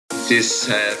This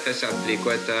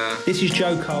is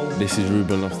Joe Cole. This is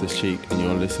Ruben Loftus-Cheek, and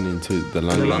you're listening to the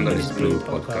London is Blue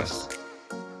podcast.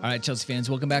 All right, Chelsea fans,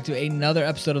 welcome back to another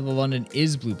episode of the London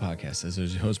is Blue podcast. As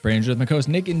is your host, Brandon, with my co-host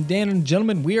Nick and Dan. And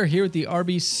gentlemen, we are here with the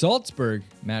RB Salzburg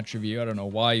match review. I don't know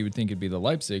why you would think it'd be the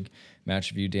Leipzig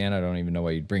match review, Dan. I don't even know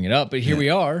why you'd bring it up, but here we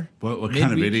are. What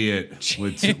kind of idiot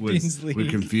would League.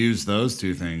 confuse those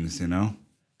two things, you know?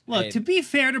 Look, to be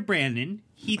fair to Brandon,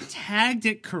 he tagged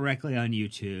it correctly on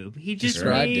YouTube. He just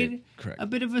Described made it a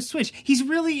bit of a switch. He's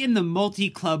really in the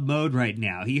multi-club mode right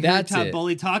now. He heard That's Todd it.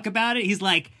 Bowley talk about it. He's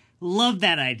like, love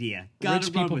that idea. Gotta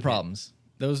Rich run people with problems.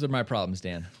 Those are my problems,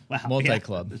 Dan. Wow,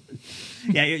 Multi-club. it.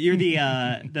 Yeah, you're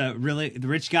the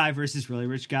rich guy versus really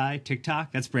rich guy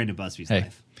TikTok. That's Brandon Busby's Hey.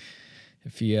 life.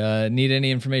 If you need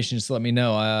any information, just let me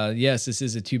know. Yes, this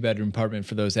is a 2-bedroom apartment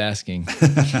for those asking.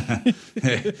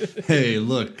 Hey,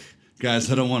 look,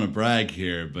 guys, I don't want to brag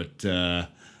here, but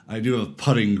I do have a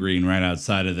putting green right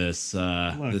outside of this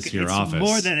Look, this here it's office.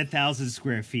 more than 1,000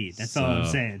 square feet. That's all I'm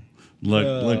So- saying.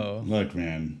 Look,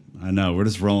 man. I know, we're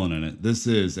just rolling in it. This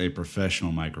is a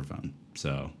professional microphone,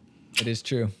 so. It is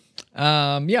true.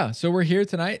 So we're here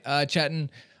tonight chatting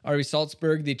RB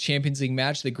Salzburg, the Champions League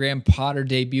match, the Graham Potter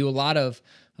debut. A lot of,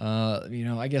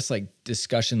 I guess like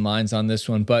discussion lines on this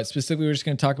one, but specifically we're just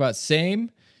going to talk about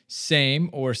same,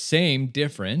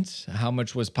 different. How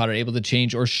much was Potter able to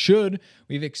change, or should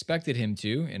we've expected him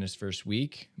to in his first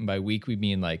week? And by week, we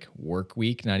mean like work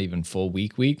week, not even full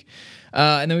week.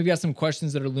 And then we've got some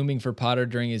questions that are looming for Potter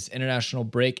during his international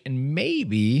break, and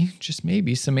maybe, just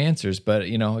maybe, some answers. But,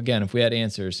 again, if we had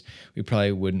answers, we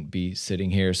probably wouldn't be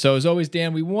sitting here. So as always,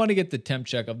 Dan, we want to get the temp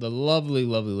check of the lovely,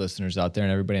 lovely listeners out there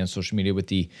and everybody on social media with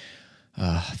the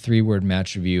 3-word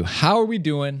match review. How are we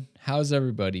doing? How's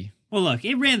everybody? Well, look,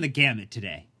 it ran the gamut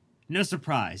today. No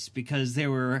surprise, because there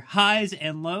were highs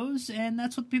and lows, and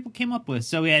that's what people came up with.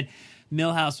 So we had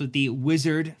Millhouse with the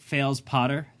Wizard fails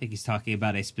Potter. I think he's talking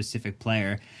about a specific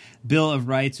player. Bill of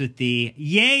Rights with the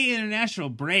Yay International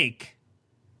Break.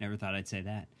 Never thought I'd say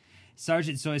that.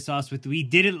 Sergeant Soy Sauce with We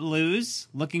Didn't Lose.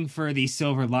 Looking for the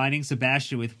silver lining.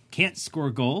 Sebastian with Can't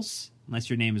Score Goals, unless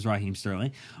your name is Raheem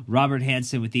Sterling. Robert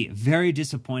Hansen with the Very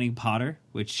Disappointing Potter,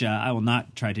 which I will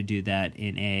not try to do that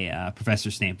in a Professor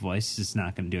Snape voice. It's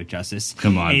not going to do it justice.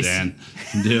 Come on, Dan.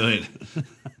 Do it.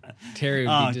 Terry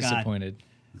would Oh, be disappointed.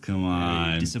 Come Very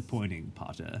on. disappointing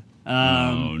Potter.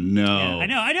 Oh, no. Yeah, I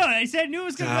know. I said I knew it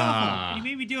was going to be awful. And you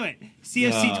made me do it.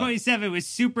 CFC 27 was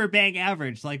super bang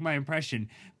average, like my impression.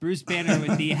 Bruce Banner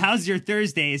with the How's Your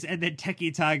Thursdays, and then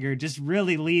Techie Tiger just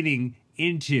really leaning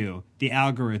into the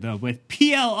algorithm with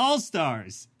PL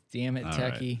All-Stars. Damn it,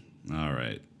 Techie. All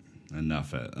right.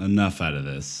 Enough out of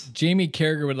this. Jamie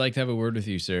Carragher would like to have a word with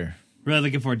you, sir. Really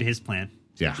looking forward to his plan.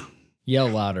 Yeah. Yell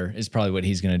louder is probably what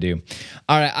he's going to do.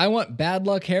 All right, I want bad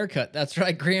luck haircut. That's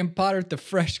right, Graham Potter with the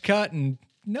fresh cut, and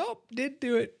nope, did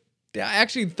do it. I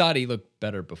actually thought he looked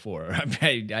better before.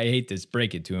 I hate to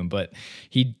break it to him, but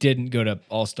he didn't go to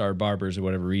All-Star Barbers or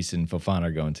whatever Reese and Fofana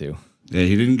are going to. Yeah,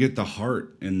 he didn't get the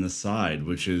heart in the side,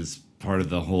 which is part of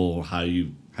the whole how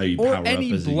you Or power up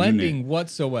any as a blending unit.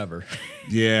 whatsoever.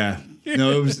 Yeah.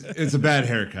 No, it's a bad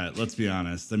haircut, let's be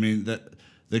honest. I mean,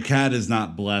 the cat is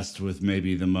not blessed with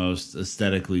maybe the most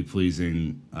aesthetically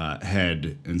pleasing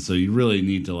head, and so you really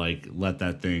need to let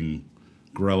that thing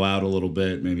grow out a little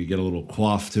bit, maybe get a little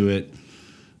coif to it.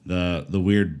 The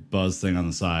weird buzz thing on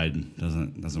the side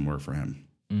doesn't work for him.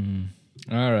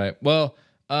 Mm-hmm. All right. Well,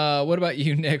 what about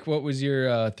you, Nick? What was your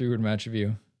 3-word match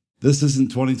review? This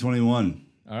isn't 2021.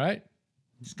 All right.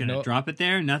 Just going to drop it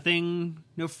there. Nothing,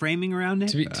 no framing around it.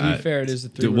 To be fair, it is a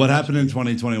 3-word Dude, what match happened in review.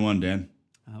 2021, Dan?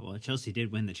 Well, Chelsea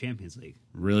did win the Champions League.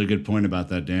 Really good point about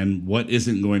that, Dan. What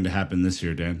isn't going to happen this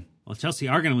year, Dan? Well, Chelsea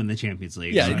are going to win the Champions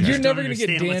League. Yeah, so I you're just never don't going to get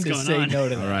understand Dan what's to going say on. no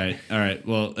to that. All right.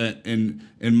 Well,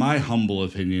 in my humble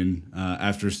opinion,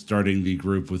 after starting the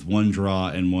group with 1 draw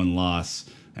and 1 loss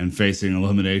and facing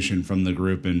elimination from the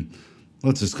group in,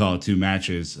 let's just call it 2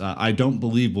 matches, I don't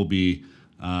believe we'll be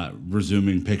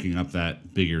resuming picking up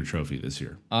that Big Ear trophy this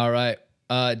year. All right.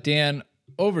 Dan,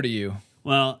 over to you.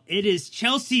 Well, it is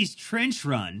Chelsea's trench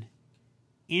run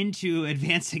into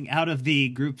advancing out of the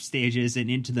group stages and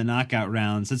into the knockout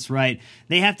rounds. That's right.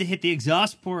 They have to hit the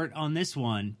exhaust port on this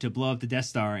one to blow up the Death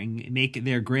Star and make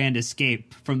their grand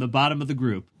escape from the bottom of the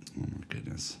group. Oh, my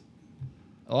goodness.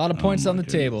 A lot of points on the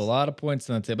table. A lot of points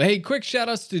on the table. Hey, quick shout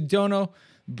outs to Dono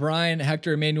Brian,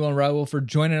 Hector, Emmanuel, and Raul for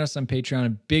joining us on Patreon. A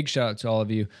big shout out to all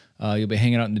of you. You'll be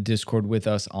hanging out in the Discord with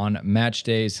us on match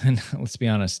days. And let's be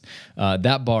honest,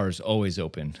 that bar is always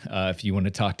open if you want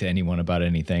to talk to anyone about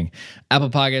anything. Apple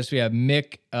Podcasts, we have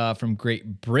Mick from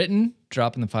Great Britain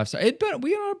dropping the 5-star.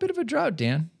 We are on a bit of a drought,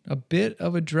 Dan. A bit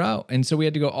of a drought. And so we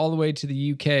had to go all the way to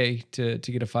the UK to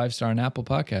get a 5-star on Apple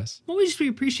Podcasts. Well, we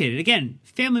appreciate it. Again,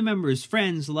 family members,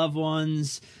 friends, loved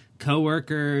ones,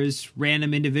 coworkers,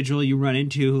 random individual you run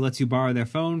into who lets you borrow their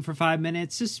phone for 5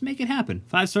 minutes. Just make it happen.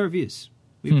 5-star reviews.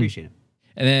 We appreciate it.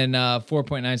 And then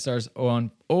 4.9 stars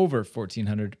on over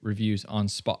 1,400 reviews on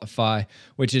Spotify,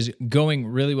 which is going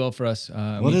really well for us.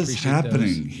 What is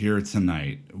happening here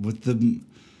tonight with the...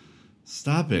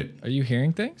 Stop it. Are you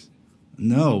hearing things?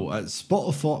 No.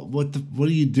 Spotify, what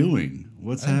are you doing?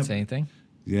 What's happening? I didn't say anything.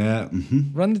 Yeah.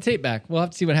 Mm-hmm. Run the tape back. We'll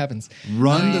have to see what happens.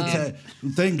 Run the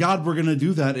tape. Thank God we're going to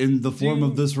do that in the form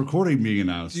of this recording being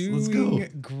announced. Let's go.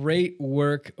 Great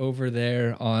work over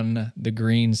there on the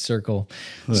green circle.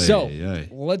 So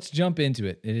let's jump into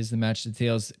it. It is the match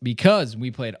details because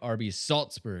we played RB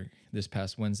Salzburg this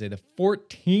past Wednesday, the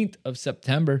 14th of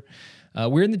September.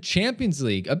 We're in the Champions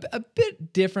League, a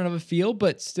bit different of a feel,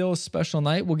 but still a special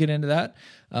night. We'll get into that.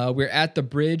 We're at the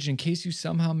Bridge. In case you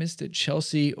somehow missed it,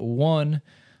 Chelsea won.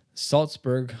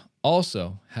 Salzburg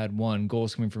also had 1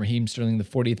 goals coming from Raheem Sterling in the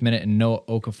 40th minute and Noah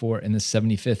Okafor in the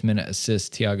 75th minute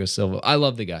assist. Thiago Silva. I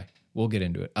love the guy. We'll get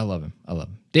into it. I love him.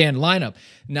 Dan, lineup.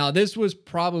 Now, this was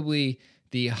probably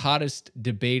the hottest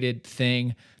debated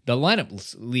thing. The lineup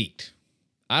was leaked.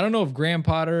 I don't know if Graham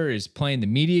Potter is playing the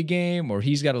media game or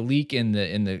he's got a leak in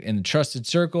the trusted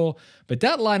circle, but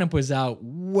that lineup was out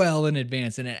well in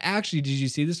advance. And it actually, did you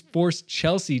see this, forced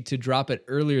Chelsea to drop it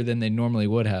earlier than they normally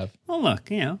would have? Well, look,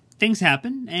 things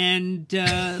happen, and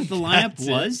the lineup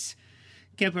was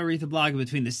Kepa Arrizabalaga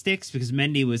between the sticks because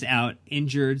Mendy was out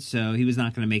injured, so he was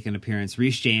not going to make an appearance.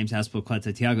 Reece James,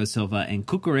 Azpilicueta, Thiago Silva, and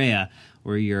Cucurella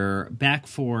were your back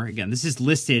four. Again, this is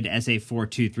listed as a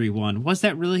 4-2-3-1. Was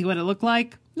that really what it looked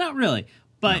like? Not really.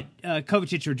 But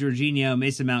Kovacic or Jorginho,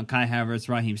 Mason Mount, Kai Havertz,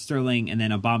 Raheem Sterling, and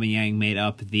then Aubameyang made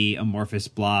up the amorphous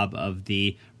blob of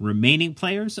the remaining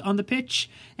players on the pitch.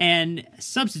 And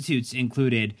substitutes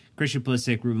included Christian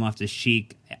Pulisic, Ruben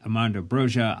Loftus-Cheek, Armando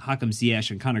Broja, Hakim Ziyech,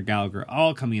 and Conor Gallagher,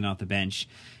 all coming in off the bench.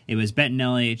 It was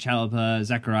Bettinelli, Chalobah,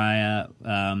 Zakaria,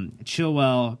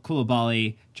 Chilwell,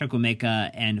 Koulibaly,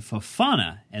 Chukwuemeka, and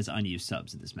Fofana as unused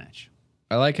subs in this match.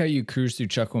 I like how you cruise through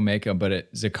Chukwuemeka,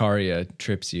 but Zakaria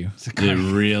trips you.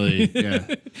 It really, yeah.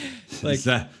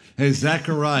 Hey,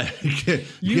 Zachariah,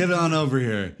 get on over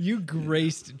here. You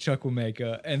graced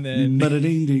Chukwuemeka, and then...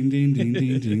 Ding, ding, ding, ding,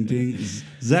 ding, ding, ding.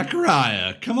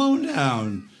 Zachariah, come on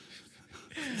down.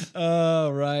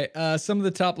 All right. Some of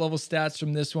the top-level stats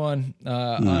from this one.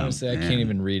 Honestly, I can't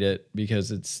even read it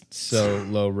because it's so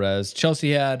low res.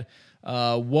 Chelsea had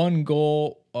 1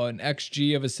 goal, an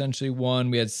XG of essentially 1.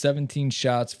 We had 17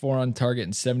 shots, 4 on target,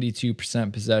 and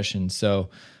 72% possession. So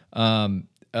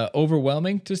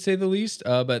overwhelming, to say the least.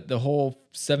 But the whole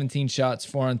 17 shots,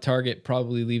 4 on target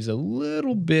probably leaves a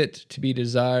little bit to be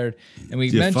desired. And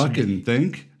we mentioned, fucking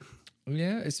think?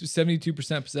 Yeah, it's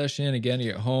 72% possession. Again,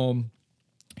 you're at home.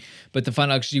 But the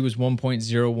final XG was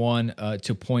 1.01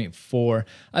 to 0.4.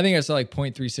 I think I saw like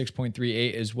 0.36,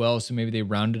 0.38 as well. So maybe they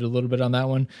rounded a little bit on that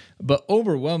one. But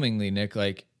overwhelmingly, Nick,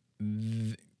 like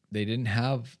they didn't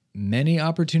have many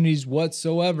opportunities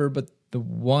whatsoever. But the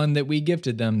one that we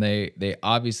gifted them, they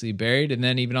obviously buried. And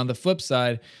then even on the flip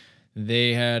side,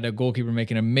 they had a goalkeeper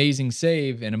make an amazing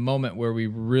save in a moment where we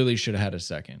really should have had a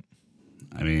second.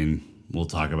 I mean, we'll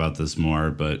talk about this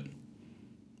more, but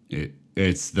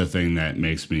it's the thing that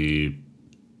makes me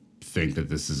think that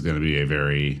this is going to be a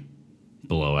very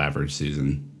below average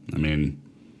season. I mean,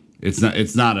 it's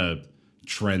not a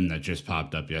trend that just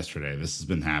popped up yesterday. This has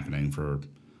been happening for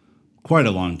quite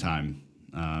a long time.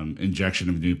 Injection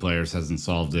of new players hasn't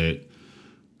solved it.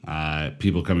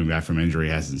 People coming back from injury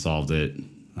hasn't solved it.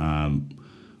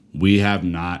 We have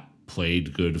not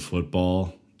played good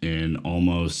football in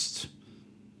almost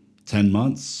 10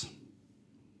 months.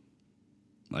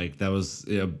 Like that was,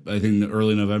 I think the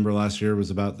early November last year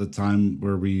was about the time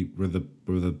where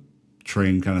the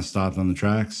train kind of stopped on the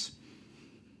tracks.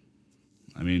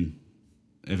 I mean,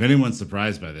 if anyone's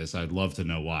surprised by this, I'd love to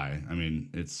know why. I mean,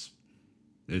 it's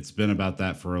been about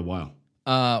that for a while.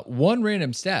 One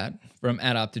random stat from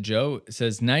 @OptaJoe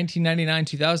says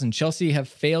 1999-2000 Chelsea have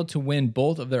failed to win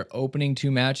both of their opening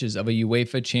 2 matches of a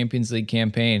UEFA Champions League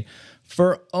campaign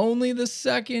for only the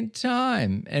second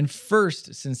time, and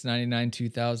first since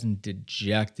 99-2000.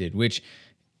 Dejected, which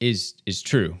is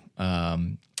true.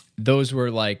 those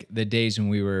were like the days when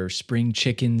we were spring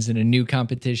chickens in a new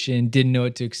competition, didn't know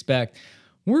what to expect.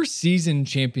 We're seasoned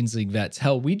Champions League vets.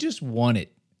 Hell, we just won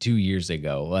it 2 years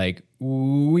ago. Like,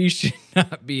 we should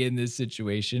not be in this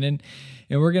situation, and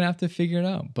we're gonna have to figure it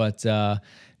out. But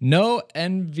no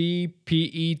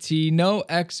NVPET, no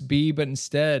XB, but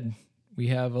instead we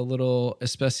have a little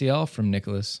especial from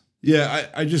Nicholas. Yeah,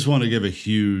 I just want to give a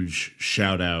huge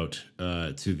shout out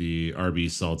to the RB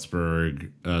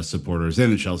Salzburg supporters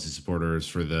and the Chelsea supporters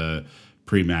for the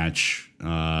pre-match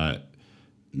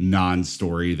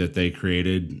non-story that they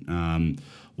created.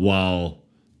 While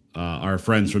our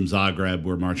friends from Zagreb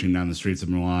were marching down the streets of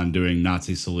Milan doing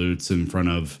Nazi salutes in front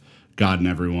of God and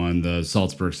everyone, the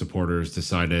Salzburg supporters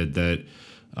decided that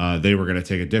they were going to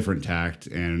take a different tact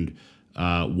and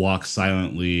walk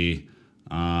silently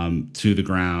to the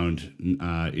ground.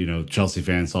 Chelsea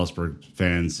fans, Salzburg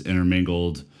fans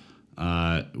intermingled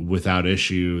without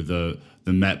issue. The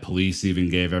Met Police even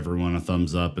gave everyone a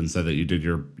thumbs up and said that you did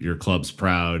your clubs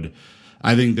proud.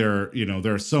 I think there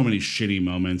are so many shitty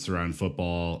moments around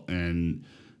football, and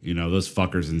those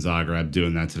fuckers in Zagreb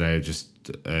doing that today just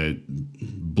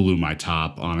blew my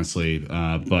top, honestly.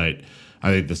 But I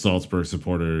think the Salzburg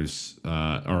supporters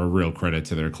are a real credit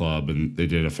to their club, and they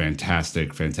did a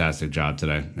fantastic, fantastic job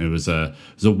today. It was a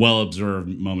well-observed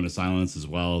moment of silence as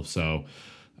well. So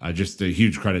just a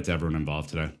huge credit to everyone involved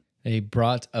today. They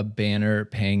brought a banner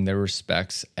paying their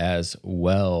respects as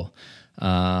well.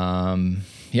 It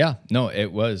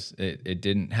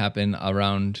didn't happen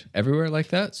around everywhere like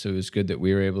that. So it was good that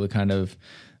we were able to kind of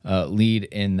lead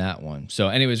in that one. So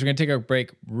anyways, we're going to take our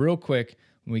break real quick.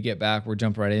 When we get back, we'll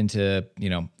jump right into,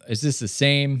 is this the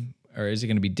same or is it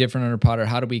going to be different under Potter?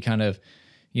 How do we kind of,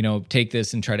 take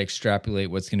this and try to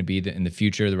extrapolate what's going to be in the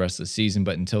future, the rest of the season?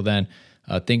 But until then,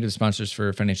 thank you to the sponsors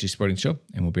for Financially Sporting Show,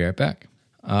 and we'll be right back.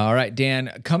 All right,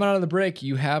 Dan, coming out of the break,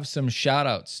 you have some shout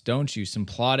outs, don't you? Some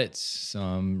plaudits,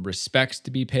 some respects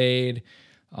to be paid,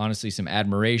 honestly, some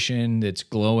admiration that's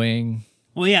glowing.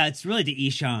 Well, yeah, it's really to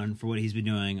Ishan for what he's been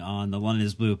doing on the London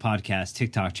is Blue podcast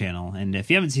TikTok channel. And if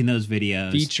you haven't seen those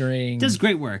videos, does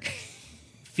great work.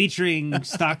 Featuring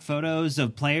stock photos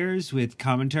of players with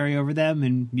commentary over them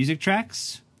and music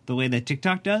tracks, the way that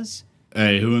TikTok does.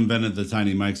 Hey, who invented the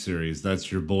Tiny Mike series? That's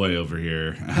your boy over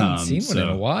here. I haven't seen one in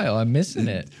a while. I'm missing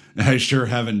it. I sure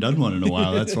haven't done one in a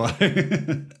while. That's why.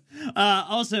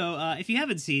 Also, if you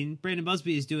haven't seen, Brandon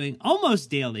Busby is doing almost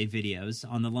daily videos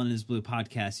on the London is Blue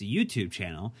podcast YouTube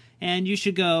channel. And you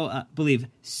should go,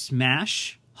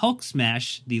 Hulk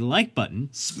smash the like button.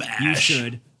 Smash! You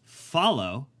should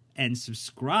follow and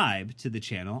subscribe to the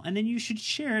channel. And then you should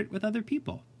share it with other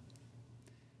people.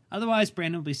 Otherwise,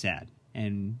 Brandon will be sad.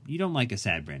 And you don't like a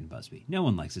sad Brandon Busby. No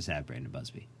one likes a sad Brandon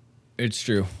Busby. It's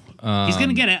true.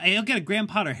 He'll get a Graham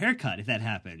Potter haircut if that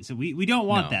happens. So we don't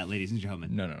want that, ladies and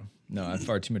gentlemen. No. I have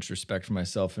far too much respect for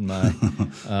myself and my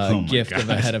gift of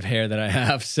a head of hair that I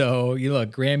have. So you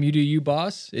look, Graham, you do you,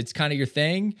 boss. It's kind of your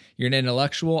thing. You're an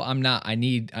intellectual. I'm not. I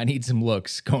need some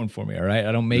looks going for me. All right.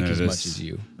 I don't make as much as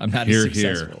you. I'm not as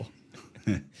successful.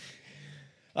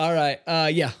 All right.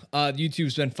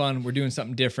 YouTube's been fun. We're doing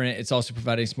something different. It's also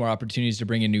providing some more opportunities to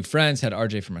bring in new friends. Had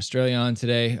RJ from Australia on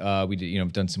today. We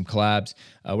did, done some collabs.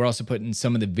 We're also putting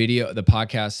some of the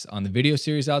podcasts on the video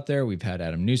series out there. We've had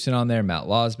Adam Newson on there. Matt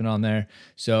Law's been on there.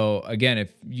 So again,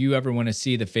 if you ever want to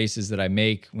see the faces that I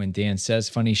make when Dan says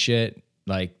funny shit,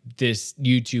 like this,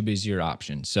 YouTube is your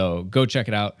option. So go check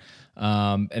it out.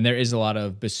 And there is a lot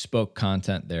of bespoke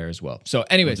content there as well. So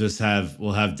anyways,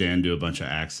 we'll have Dan do a bunch of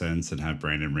accents and have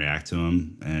Brandon react to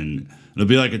them, and it'll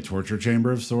be like a torture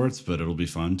chamber of sorts, but it'll be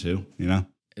fun too,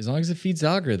 as long as it feeds the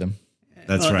algorithm.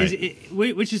 That's right.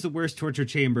 Which is the worst torture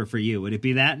chamber for you? Would it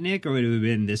be that, Nick, or would it have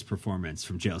been this performance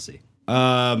from Chelsea?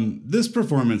 This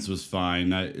performance was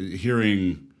fine.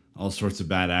 Hearing all sorts of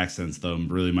bad accents, though,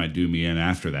 really might do me in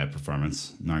after that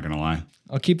performance. Not going to lie.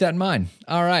 I'll keep that in mind.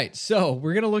 All right. So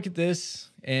we're going to look at this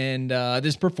and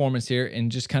this performance here and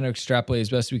just kind of extrapolate as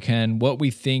best we can what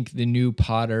we think the new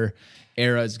Potter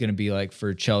era is going to be like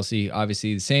for Chelsea.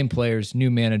 Obviously, the same players,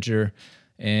 new manager.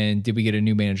 And did we get a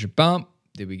new manager bump?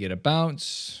 Did we get a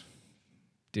bounce?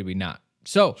 Did we not?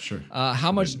 So sure.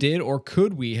 How much did or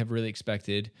could we have really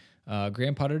expected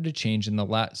Graham Potter to change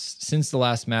since the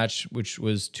last match, which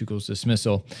was Tuchel's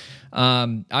dismissal?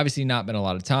 Obviously not been a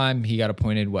lot of time. He got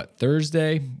appointed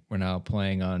Thursday. We're now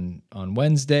playing on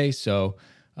Wednesday, so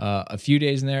a few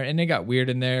days in there, and it got weird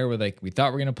in there where we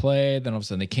thought we were gonna play, then all of a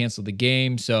sudden they canceled the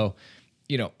game. So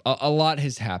a lot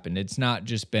has happened. It's not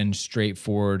just been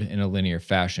straightforward in a linear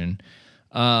fashion.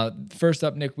 First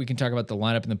up, Nick, we can talk about the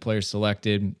lineup and the players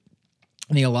selected.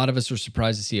 I think a lot of us were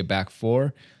surprised to see a back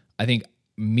four. I think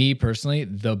me personally,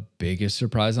 the biggest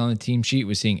surprise on the team sheet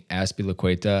was seeing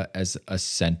Azpilicueta as a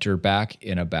center back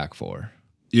in a back four.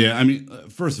 Yeah, I mean,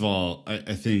 first of all,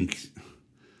 I think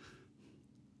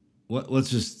let's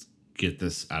just get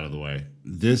this out of the way.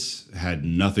 This had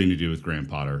nothing to do with Graham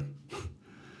Potter.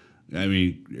 I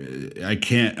mean, I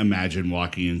can't imagine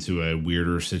walking into a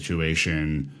weirder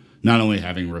situation, not only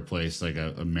having replaced like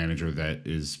a manager that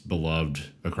is beloved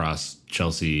across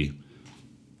Chelsea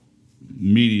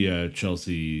media,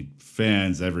 Chelsea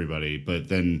fans, everybody, but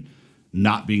then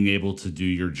not being able to do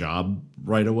your job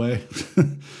right away.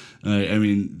 I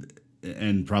mean,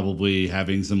 and probably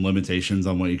having some limitations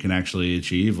on what you can actually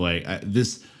achieve. Like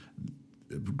this,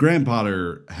 Graham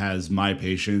Potter has my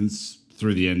patience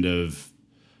through the end of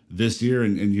this year,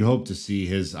 and you hope to see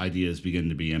his ideas begin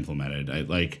to be implemented.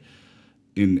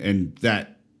 And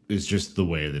that is just the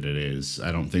way that it is.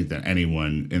 I don't think that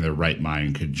anyone in their right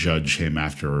mind could judge him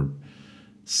after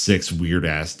 6 weird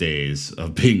ass days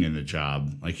of being in the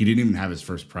job. Like, he didn't even have his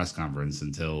first press conference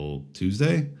until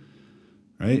Tuesday,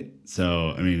 right? So,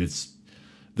 I mean, this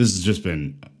has just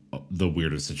been the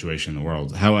weirdest situation in the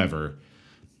world. However,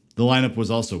 the lineup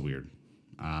was also weird.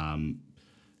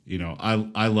 You know,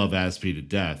 I love Aspi to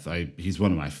death. He's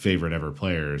one of my favorite ever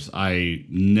players. I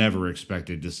never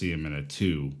expected to see him in a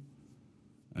 2.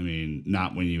 I mean,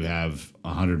 not when you have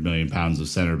 100 million pounds of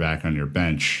center back on your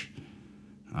bench.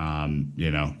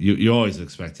 You know, you always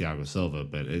expect Thiago Silva,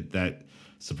 but that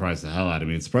surprised the hell out of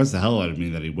me. It surprised the hell out of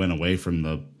me that he went away from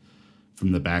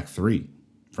the back 3,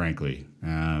 frankly,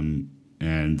 and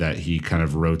that he kind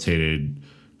of rotated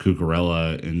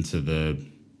Cucurella into the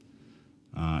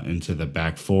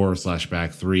back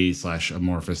 4/back 3/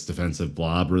 amorphous defensive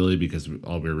blob, really, because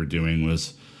all we were doing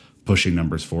was pushing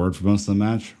numbers forward for most of the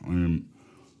match. I mean,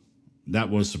 that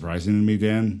was surprising to me,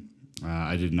 Dan.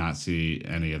 I did not see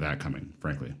any of that coming,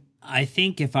 frankly. I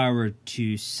think if I were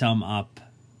to sum up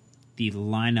the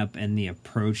lineup and the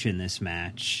approach in this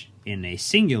match in a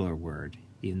singular word,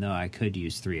 even though I could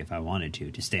use 3 if I wanted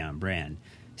to stay on brand,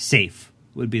 safe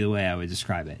would be the way I would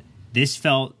describe it. This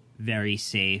felt very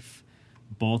safe,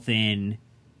 both in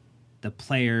the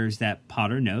players that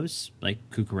Potter knows, like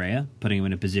Cucurella, putting him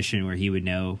in a position where he would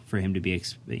know for him to be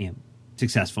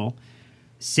successful.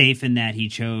 Safe in that he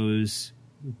chose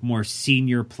more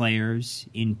senior players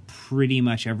in pretty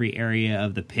much every area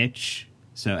of the pitch.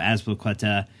 So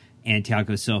Azpilicueta and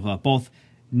Thiago Silva, both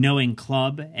knowing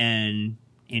club and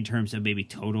in terms of maybe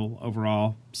total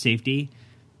overall safety.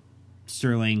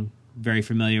 Sterling, very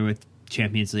familiar with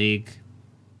Champions League.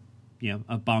 You know,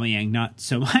 Aubameyang not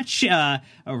so much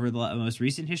over the most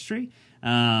recent history.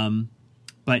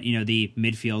 But, you know, the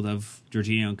midfield of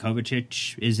Jorginho and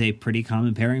Kovacic is a pretty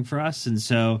common pairing for us. And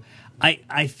so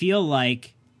I feel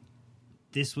like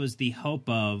this was the hope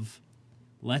of,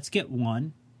 let's get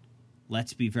one.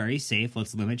 Let's be very safe.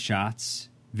 Let's limit shots.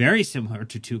 Very similar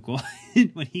to Tuchel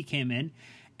when he came in.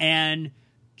 And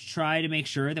try to make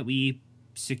sure that we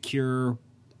secure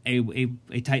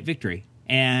a tight victory.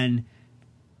 And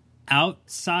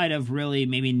outside of really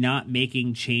maybe not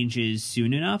making changes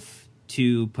soon enough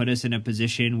to put us in a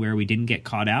position where we didn't get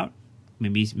caught out,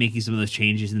 maybe making some of those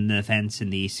changes in the defense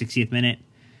in the 60th minute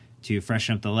to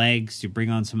freshen up the legs, to bring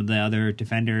on some of the other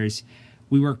defenders,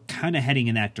 we were kind of heading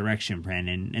in that direction,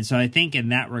 Brandon. And so I think in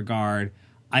that regard,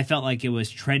 I felt like it was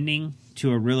trending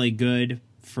to a really good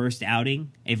first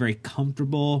outing, a very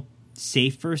comfortable,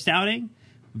 safe first outing,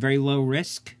 very low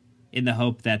risk, in the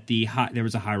hope that there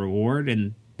was a high reward.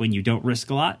 And when you don't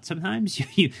risk a lot, sometimes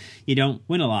you don't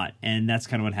win a lot. And that's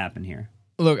kind of what happened here.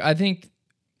 Look, I think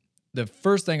the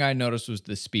first thing I noticed was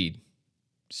the speed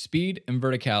and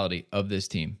verticality of this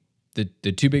team.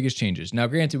 The 2 biggest changes. Now,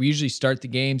 granted, we usually start the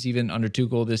games, even under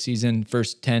Tuchel this season,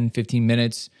 first 10, 15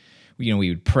 minutes, we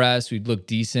would press, we'd look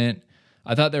decent.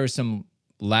 I thought there was some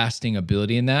lasting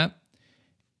ability in that.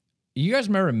 You guys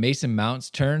remember Mason Mount's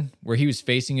turn where he was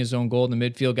facing his own goal in the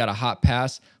midfield, got a hot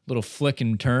pass, little flick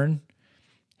and turn?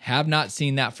 Have not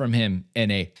seen that from him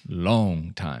in a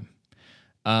long time.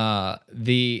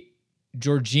 The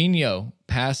Jorginho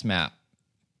pass map,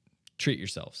 treat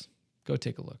yourselves. Go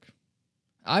take a look.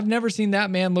 I've never seen that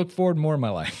man look forward more in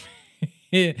my life.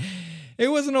 It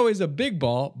wasn't always a big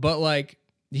ball, but like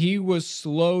he was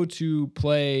slow to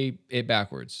play it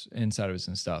backwards inside of us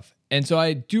and stuff. And so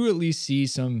I do at least see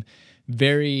some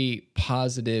very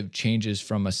positive changes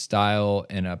from a style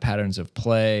and patterns of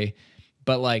play,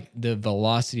 but like the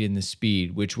velocity and the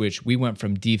speed, which we went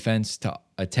from defense to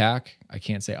attack. I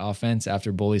can't say offense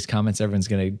after Bully's comments. Everyone's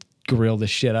going to grill the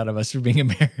shit out of us for being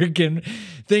American.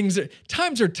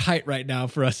 Times are tight right now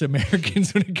for us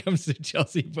Americans when it comes to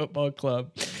Chelsea Football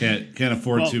Club. Can't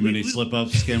afford too many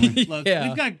slip-ups, can we? Look, Yeah.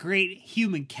 we've got great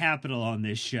human capital on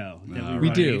this show that We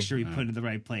do. make sure we put in the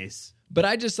right place. But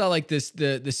I just saw like the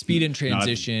speed and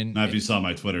transition. Now, if you saw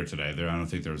my Twitter today, I don't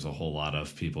think there was a whole lot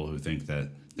of people who think that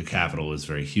the Capitol is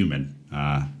very human.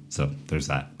 So there's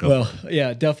that. Go for it.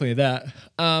 Yeah, definitely that.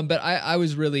 But I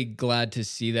was really glad to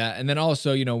see that. And then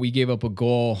also, we gave up a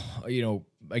goal.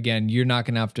 Again, you're not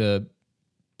going to have to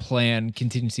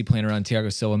contingency plan around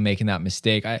Thiago Silva making that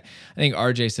mistake. I think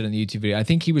RJ said in the YouTube video, I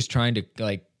think he was trying to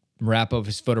like wrap up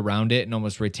his foot around it and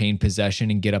almost retain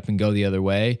possession and get up and go the other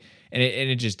way. And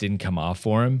it just didn't come off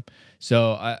for him.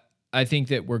 So I think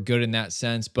that we're good in that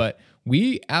sense, but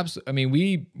we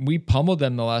pummeled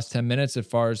them the last 10 minutes as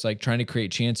far as like trying to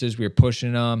create chances. We were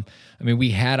pushing them. I mean,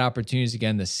 we had opportunities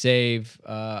again to save.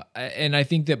 And I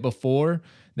think that before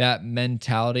that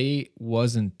mentality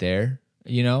wasn't there,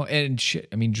 and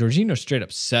Jorginho straight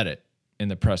up said it in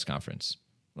the press conference.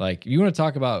 Like, you want to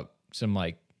talk about some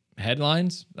like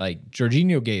headlines, like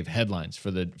Jorginho gave headlines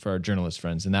for our journalist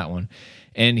friends in that one.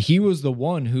 And he was the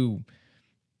one who,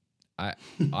 I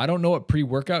don't know what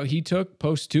pre-workout he took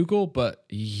post Tuchel, but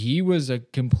he was a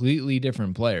completely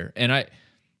different player. And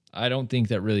I don't think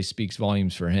that really speaks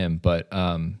volumes for him, but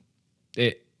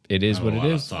it is what it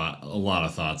is. A lot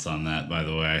of thoughts on that, by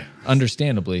the way.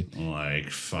 Understandably. Like,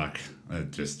 fuck.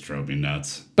 That just drove me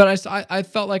nuts. But I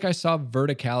felt like I saw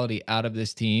verticality out of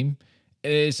this team.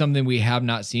 It is something we have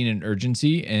not seen in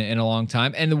urgency in a long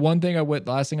time. And the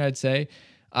last thing I'd say,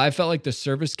 I felt like the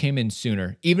service came in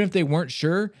sooner. Even if they weren't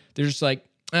sure, they're just like,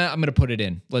 I'm going to put it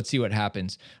in. Let's see what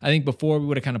happens. I think before we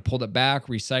would have kind of pulled it back,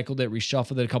 recycled it,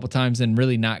 reshuffled it a couple times, and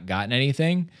really not gotten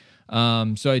anything.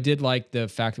 So I did like the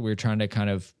fact that we were trying to kind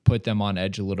of put them on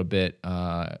edge a little bit,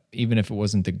 even if it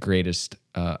wasn't the greatest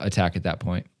attack at that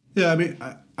point. Yeah, I mean,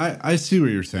 I see what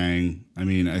you're saying. I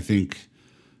mean, I think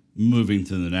moving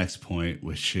to the next point,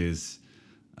 which is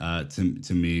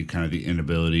to me kind of the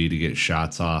inability to get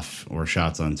shots off or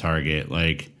shots on target.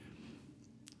 Like,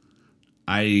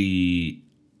 Reece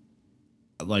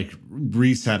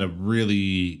had a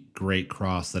really great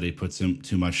cross that he put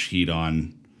too much heat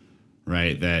on,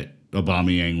 right? That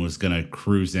Aubameyang was gonna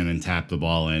cruise in and tap the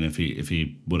ball in if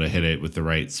he would have hit it with the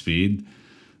right speed.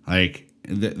 Like,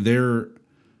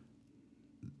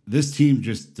 this team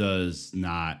just does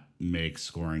not make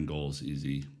scoring goals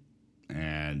easy,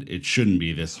 and it shouldn't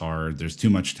be this hard. There's too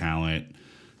much talent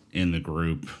in the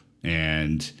group,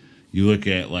 and you look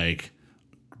at like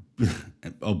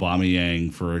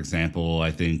Aubameyang, for example,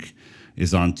 I think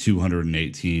is on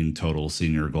 218 total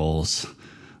senior goals.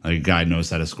 Like, a guy knows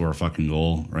how to score a fucking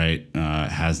goal, right?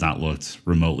 Has not looked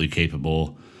remotely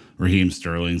capable. Raheem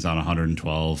Sterling's on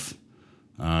 112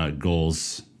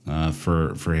 goals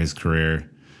for his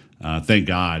career. Thank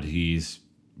God he's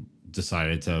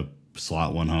decided to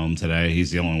slot one home today. He's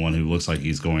the only one who looks like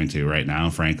he's going to right now,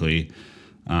 frankly.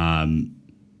 Kai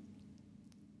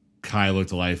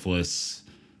looked lifeless.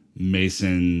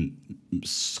 Mason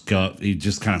he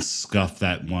just kind of scuffed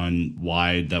that one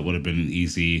wide. That would have been an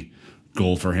easy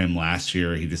goal for him last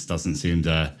year. He just doesn't seem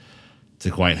to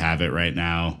quite have it right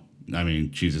now. I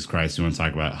mean, Jesus Christ, you want to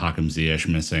talk about Hakim Ziyech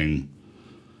missing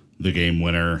the game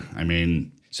winner? I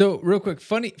mean, so real quick,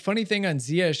 funny thing on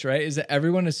Ziyech, right, is that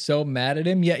everyone is so mad at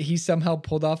him, yet he somehow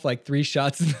pulled off like 3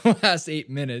 shots in the last 8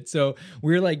 minutes. So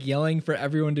we're like yelling for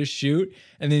everyone to shoot,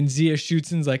 and then Ziyech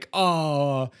shoots and's like,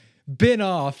 "Oh, bin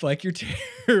off, like you're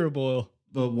terrible."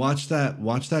 But watch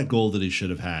that goal that he should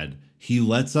have had. He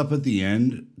lets up at the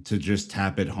end to just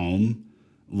tap it home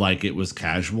like it was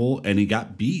casual, and he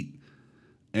got beat.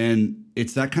 And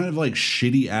it's that kind of like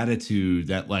shitty attitude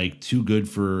that like too good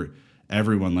for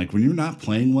everyone. Like, when you're not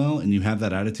playing well and you have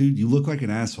that attitude, you look like an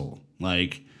asshole.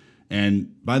 Like,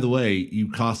 and by the way, you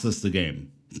cost us the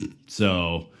game.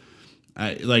 So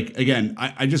I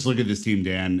just look at this team,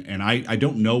 Dan, and I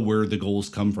don't know where the goals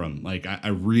come from. Like, I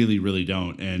really, really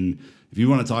don't. And if you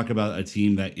want to talk about a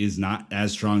team that is not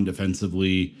as strong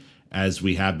defensively as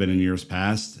we have been in years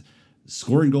past,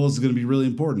 scoring goals is going to be really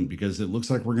important because it looks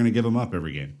like we're going to give them up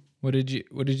every game. What did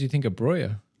you think of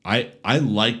Broja? I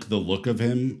like the look of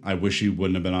him. I wish he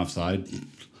wouldn't have been offside.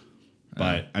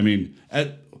 But, I mean,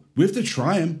 we have to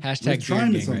try him. Hashtag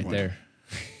beard gang right there.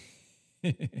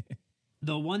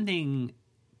 The one thing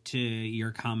to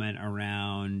your comment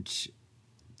around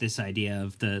this idea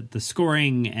of the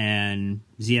scoring and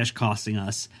Ziyech costing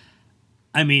us,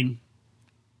 I mean,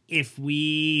 if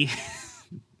we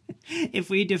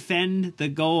defend the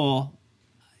goal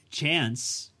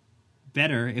chance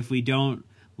better, if we don't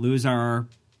lose our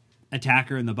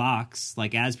attacker in the box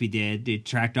like Asby did. It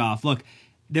tracked off. Look,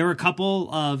 there were a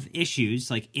couple of issues,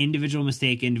 like individual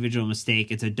mistake.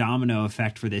 It's a domino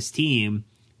effect for this team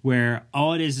where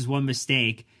all it is one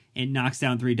mistake and knocks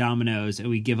down 3 dominoes and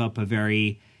we give up a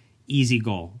very easy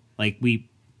goal. Like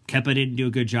Kepa didn't do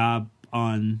a good job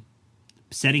on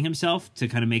setting himself to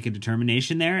kind of make a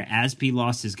determination there. Asby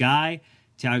lost his guy.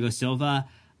 Thiago Silva,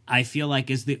 I feel like,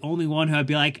 is the only one who I'd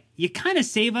be like, you kind of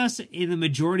save us in the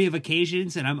majority of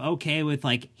occasions, and I'm okay with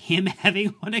like him having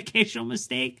one occasional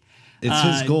mistake. It's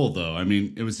his goal, though. I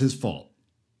mean, it was his fault.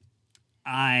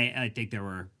 I think there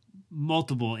were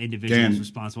multiple individuals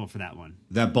responsible for that one.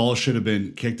 That ball should have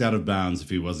been kicked out of bounds if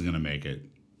he wasn't going to make it.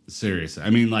 Seriously. I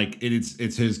mean, like, it's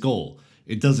his goal.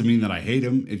 It doesn't mean that I hate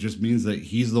him. It just means that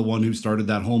he's the one who started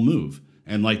that whole move.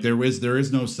 And like there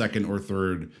is no second or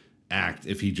third act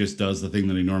if he just does the thing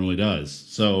that he normally does.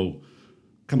 So,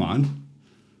 come on.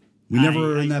 We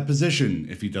never are in that position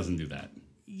if he doesn't do that.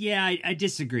 Yeah, I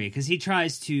disagree because he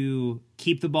tries to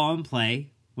keep the ball in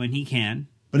play when he can.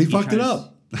 But he fucked it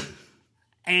up.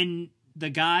 And the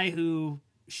guy who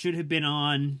should have been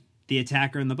on the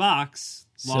attacker in the box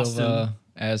lost him.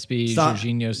 Asby,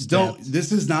 Jorginho.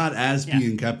 This is not Asby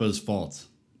and Kepa's fault.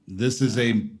 This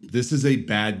is a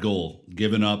bad goal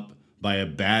given up by a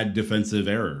bad defensive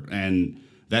error, and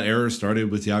that error started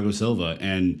with Thiago Silva.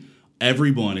 And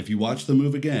everyone, if you watch the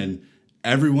move again,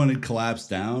 everyone had collapsed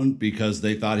down because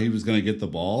they thought he was going to get the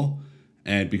ball,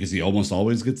 and because he almost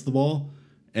always gets the ball.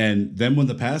 And then when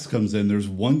the pass comes in, there's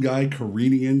one guy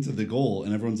careening into the goal,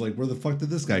 and everyone's like, "Where the fuck did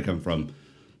this guy come from?"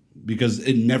 Because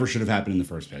it never should have happened in the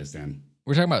first place, Dan.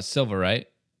 We're talking about Silva, right?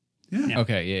 Yeah.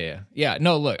 Okay, yeah.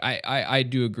 No, look, I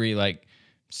do agree. Like,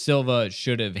 Silva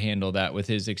should have handled that with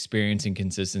his experience and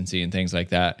consistency and things like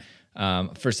that.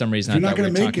 For some reason, if you're I not thought we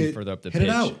were make talking it, further up the hit pitch. It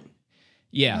out.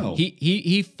 Yeah, no.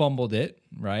 he fumbled it,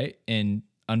 right? And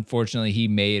unfortunately, he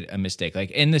made a mistake. Like,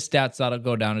 in the stats, that'll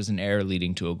go down as an error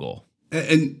leading to a goal.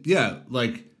 And yeah,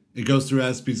 like, it goes through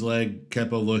Asby's leg.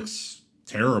 Kepa looks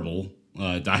terrible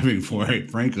diving for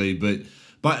it, frankly. But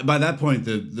by that point,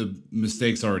 the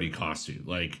mistake's already cost you.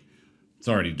 Like, it's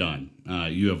already done.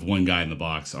 You have one guy in the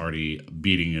box already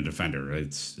beating a defender.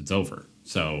 It's over.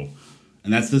 So,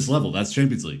 and that's this level. That's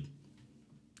Champions League.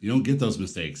 You don't get those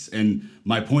mistakes. And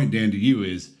my point, Dan, to you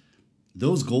is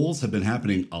those goals have been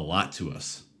happening a lot to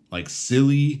us. Like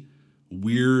silly,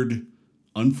 weird,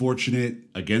 unfortunate,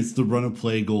 against the run of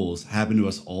play goals happen to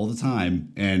us all the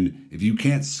time. And if you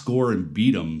can't score and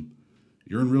beat them,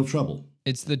 you're in real trouble.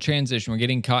 It's the transition. We're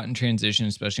getting caught in transition,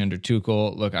 especially under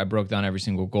Tuchel. Look, I broke down every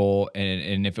single goal,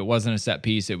 and if it wasn't a set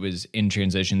piece, it was in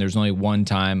transition. There's only one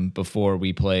time before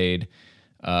we played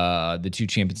the 2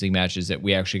 Champions League matches that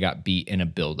we actually got beat in a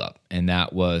build-up, and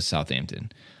that was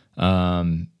Southampton.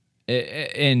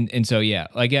 And so, yeah,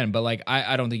 again, but like,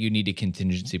 I don't think you need a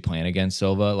contingency plan against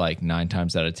Silva. Like 9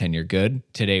 times out of 10, you're good.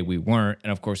 Today we weren't.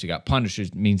 And of course, we got punished,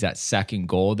 which means that second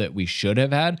goal that we should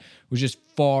have had was just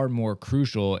far more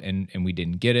crucial. And we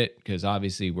didn't get it because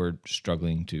obviously we're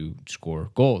struggling to score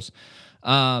goals.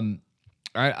 I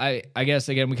guess,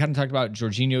 again, we kind of talked about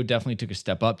Jorginho definitely took a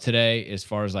step up today as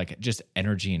far as like just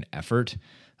energy and effort.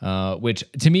 Which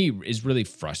to me is really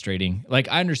frustrating. Like,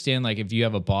 I understand, like, if you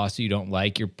have a boss you don't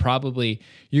like, you're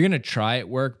going to try at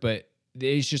work, but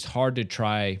it's just hard to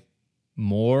try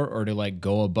more or to like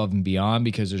go above and beyond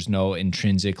because there's no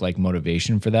intrinsic like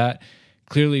motivation for that.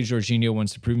 Clearly, Jorginho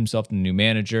wants to prove himself to the new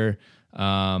manager.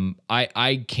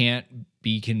 I can't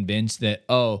be convinced that,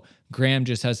 Graham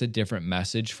just has a different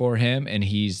message for him and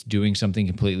he's doing something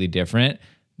completely different.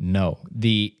 No,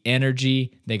 the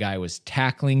energy, the guy was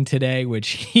tackling today, which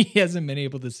he hasn't been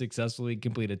able to successfully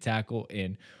complete a tackle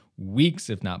in weeks,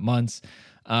 if not months.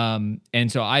 And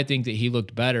so I think that he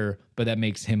looked better, but that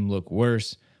makes him look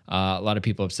worse. A lot of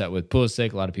people upset with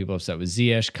Pulisic, a lot of people upset with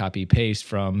Ziyech, copy paste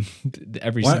from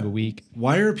every single week.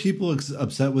 Why are people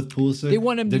upset with Pulisic? They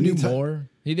want him to do more.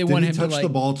 They want him to touch the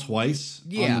ball twice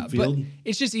on the field? But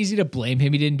it's just easy to blame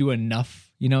him. He didn't do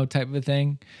enough, type of a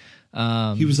thing.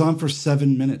 He was on for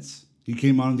 7 minutes. He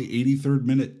came on in the 83rd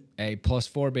minute. Hey,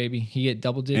 +4, baby. He hit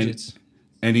double digits.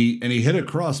 And he hit a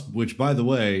cross, which, by the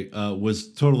way,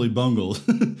 was totally bungled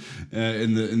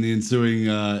in the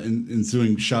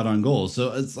ensuing shot on goal.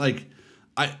 So it's like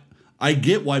I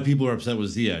get why people are upset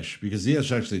with Ziyech, because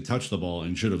Ziyech actually touched the ball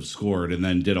and should have scored, and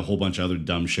then did a whole bunch of other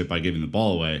dumb shit by giving the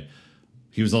ball away.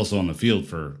 He was also on the field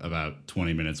for about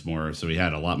 20 minutes more, so he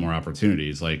had a lot more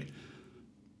opportunities. Like,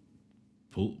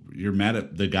 you're mad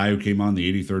at the guy who came on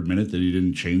the 83rd minute that he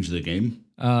didn't change the game?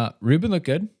 Ruben looked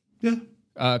good.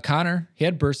 Yeah. Connor, he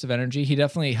had bursts of energy. He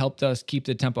definitely helped us keep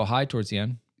the tempo high towards the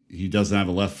end. He doesn't have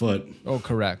a left foot. Oh,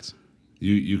 correct.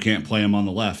 You can't play him on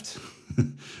the left.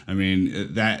 I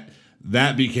mean,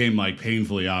 that became like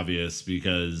painfully obvious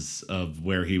because of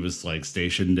where he was like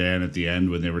stationed, Dan, at the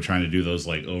end when they were trying to do those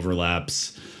like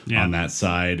overlaps on that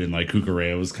side, and like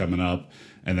Cucurella was coming up,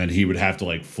 and then he would have to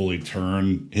like fully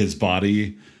turn his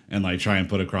body and like try and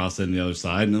put a cross in the other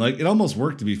side. And like it almost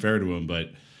worked, to be fair to him,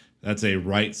 but that's a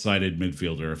right-sided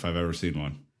midfielder if I've ever seen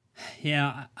one.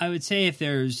 Yeah, I would say if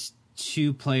there's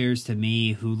two players to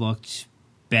me who looked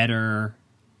better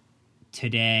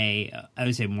today, I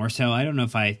would say more so. I don't know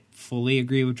if I fully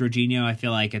agree with Jorginho. I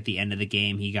feel like at the end of the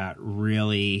game, he got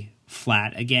really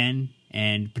flat again.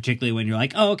 And particularly when you're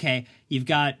like, oh, okay, you've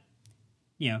got,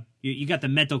 you got the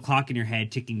mental clock in your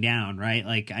head ticking down, right?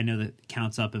 Like, I know that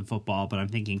counts up in football, but I'm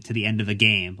thinking to the end of the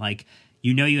game. Like,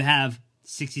 you have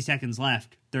 60 seconds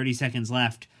left, 30 seconds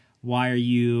left. Why are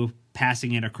you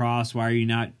passing it across? Why are you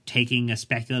not taking a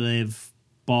speculative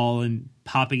ball and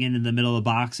popping it in the middle of the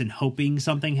box and hoping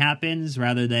something happens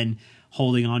rather than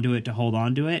holding onto it to hold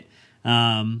onto it?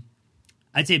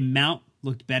 I'd say Mount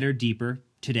looked better deeper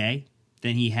today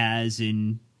than he has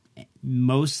in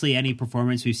mostly any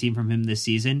performance we've seen from him this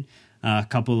season. A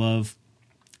couple of,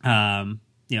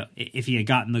 if he had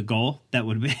gotten the goal, that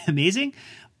would have been amazing.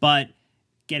 But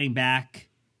getting back,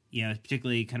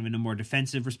 particularly kind of in a more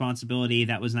defensive responsibility,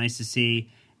 that was nice to see.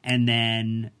 And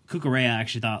then Cucurella I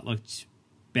actually thought looked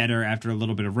better after a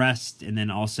little bit of rest. And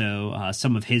then also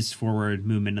some of his forward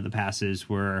movement of the passes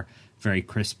were very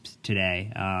crisp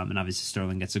today. And obviously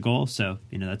Sterling gets a goal. So,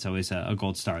 that's always a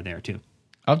gold star there too.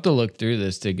 I'll have to look through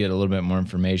this to get a little bit more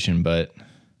information, but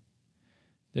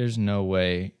there's no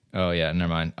way. Oh, yeah,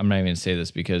 never mind. I'm not even going to say this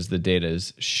because the data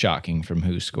is shocking from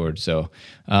who scored. So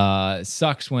it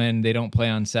sucks when they don't play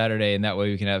on Saturday, and that way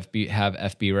we can have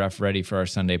FB Ref ready for our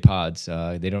Sunday pods.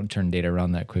 They don't turn data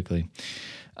around that quickly.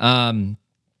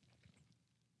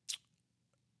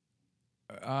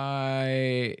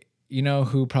 You know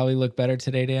who probably looked better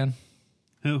today, Dan?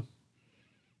 Who?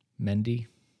 Mendy.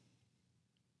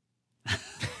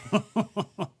 I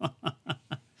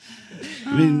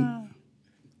mean,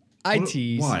 I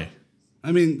tease. Why?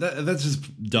 I mean, that's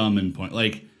just dumb and point.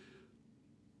 Like,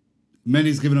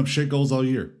 Mendy's given up shit goals all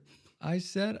year. I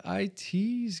said I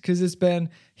tease because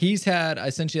he's had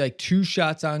essentially like 2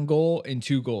 shots on goal and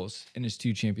 2 goals in his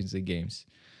 2 Champions League games.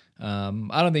 I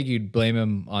don't think you'd blame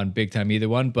him on big time either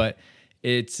one, but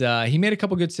it's he made a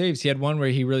couple good saves. He had one where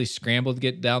he really scrambled to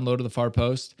get down low to the far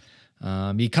post.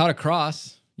 He caught a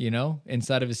cross,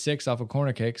 inside of his 6 off a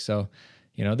corner kick. So,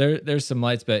 there's some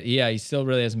lights, but yeah, he still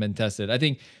really hasn't been tested. I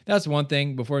think that's one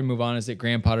thing before we move on is that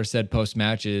Graham Potter said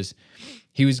post-match is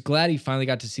he was glad he finally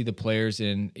got to see the players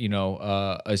in,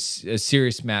 a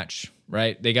serious match,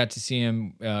 right? They got to see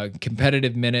him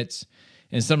competitive minutes.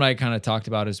 And something I kind of talked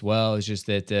about as well is just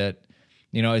that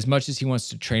as much as he wants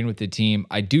to train with the team,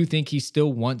 I do think he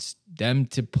still wants them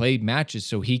to play matches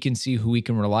so he can see who he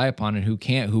can rely upon and who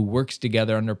can't, who works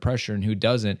together under pressure and who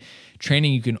doesn't.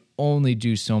 Training, you can only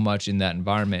do so much in that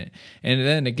environment. And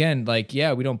then again,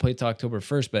 we don't play till October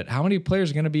 1st, but how many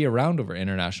players are going to be around over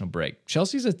international break?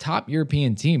 Chelsea's a top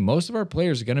European team. Most of our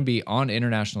players are going to be on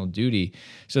international duty.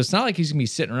 So it's not like he's going to be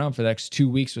sitting around for the next 2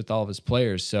 weeks with all of his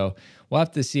players. So we'll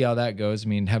have to see how that goes. I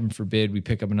mean, heaven forbid we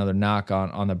pick up another knock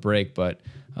on the break, but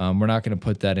we're not going to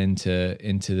put that into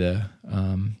the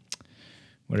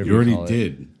whatever you already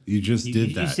did. You just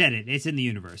did that. You said it. It's in the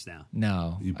universe now.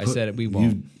 No, I said it. We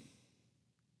won't.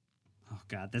 Oh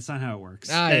God, that's not how it works.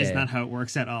 That is not how it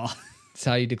works at all. That's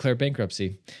how you declare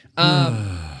bankruptcy.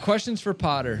 Questions for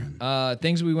Potter.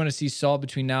 Things we want to see solved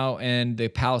between now and the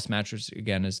Palace match, which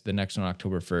again is the next one,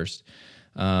 October 1st.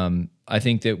 I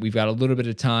think that we've got a little bit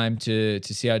of time to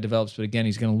see how it develops, but again,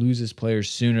 he's going to lose his players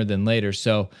sooner than later.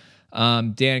 So,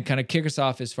 Dan, kind of kick us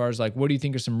off as far as what do you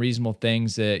think are some reasonable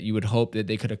things that you would hope that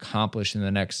they could accomplish in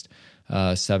the next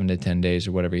 7 to 10 days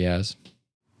or whatever he has?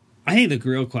 I think the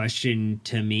real question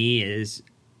to me is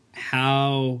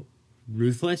how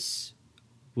ruthless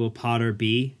will Potter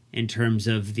be in terms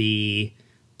of the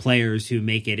players who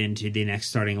make it into the next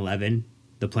starting 11,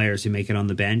 the players who make it on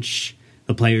the bench,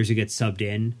 the players who get subbed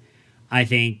in. I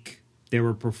think there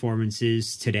were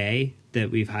performances today that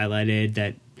we've highlighted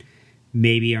that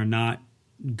maybe are not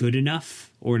good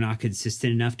enough or not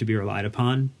consistent enough to be relied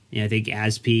upon. I think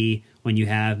Aspi, when you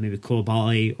have maybe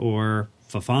Koulibaly or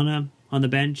Fofana on the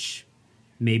bench,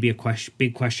 maybe a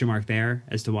big question mark there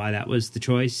as to why that was the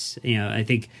choice. I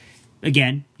think,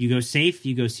 again, you go safe,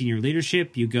 you go senior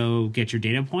leadership, you go get your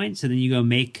data points, and then you go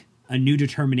make a new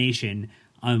determination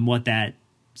on what that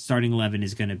starting 11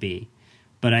 is going to be.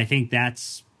 But I think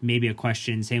that's maybe a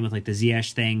question. Same with the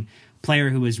Ziyech thing. Player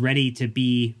who is ready to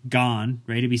be gone,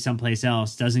 ready to be someplace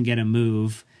else, doesn't get a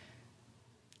move.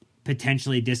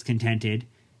 potentially discontented?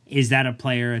 Is that a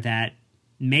player that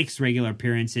makes regular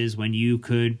appearances when you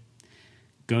could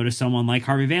go to someone like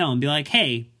Harvey Vale and be like,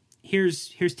 hey, here's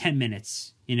 10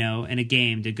 minutes, in a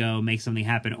game to go make something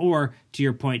happen? Or to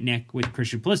your point, Nick, with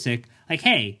Christian Pulisic, like,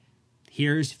 hey,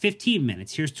 here's 15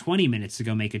 minutes, here's 20 minutes to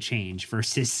go make a change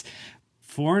versus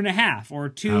 4.5 or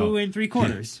 2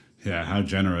 3/4. Yeah, how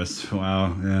generous.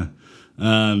 Wow.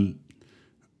 Yeah.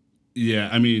 Yeah,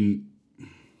 I mean,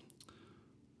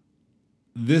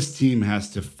 this team has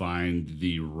to find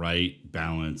the right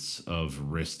balance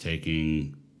of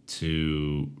risk-taking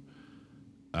to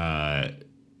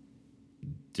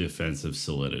defensive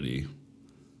solidity.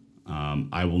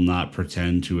 I will not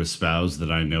pretend to espouse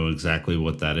that I know exactly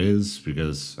what that is,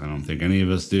 because I don't think any of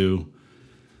us do.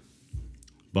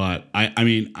 But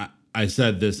I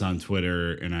said this on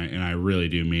Twitter, and I really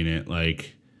do mean it.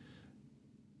 Like,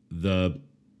 the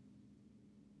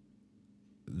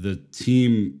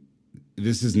team,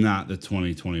 this is not the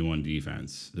 2021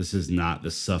 defense. This is not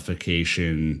the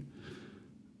suffocation,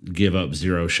 give up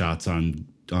 0 shots on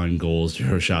goals,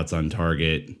 0 shots on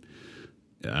target,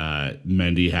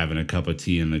 Mendy having a cup of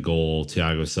tea in the goal,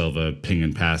 Thiago Silva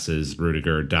pinging passes,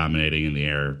 Rudiger dominating in the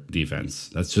air defense.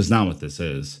 That's just not what this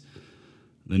is.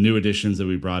 The new additions that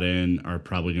we brought in are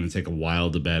probably going to take a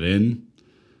while to bed in.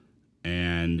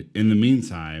 And in the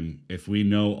meantime, if we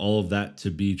know all of that to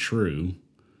be true,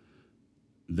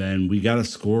 then we got to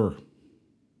score.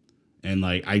 And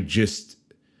I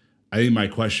think my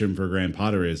question for Graham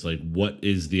Potter is, what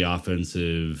is the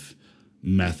offensive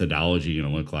methodology going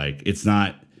to look like? It's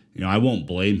not, I won't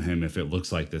blame him if it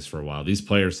looks like this for a while. These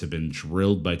players have been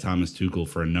drilled by Thomas Tuchel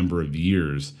for a number of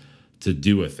years to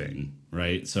do a thing,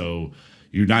 right? So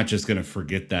you're not just going to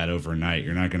forget that overnight.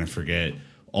 You're not going to forget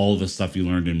all the stuff you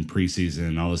learned in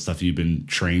preseason, all the stuff you've been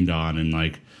trained on. And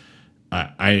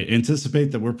I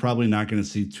anticipate that we're probably not going to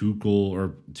see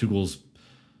Tuchel's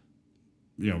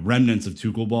remnants of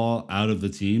Tuchel ball out of the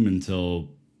team until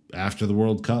after the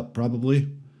World Cup, probably,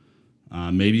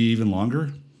 maybe even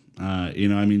longer.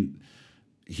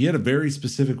 He had a very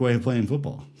specific way of playing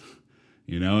football,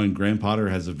 and Graham Potter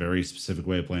has a very specific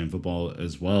way of playing football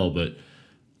as well. But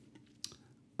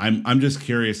I'm just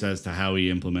curious as to how he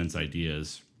implements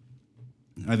ideas.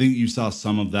 I think you saw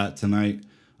some of that tonight.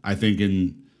 I think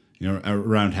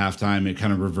around halftime, it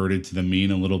kind of reverted to the mean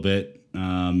a little bit.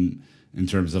 In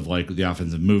terms of the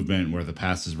offensive movement, where the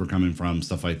passes were coming from,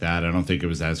 stuff like that. I don't think it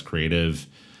was as creative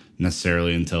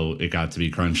necessarily until it got to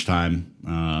be crunch time.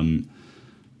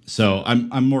 So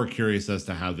I'm more curious as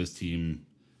to how this team,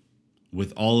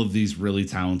 with all of these really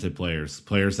talented players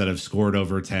that have scored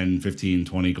over 10, 15,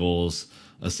 20 goals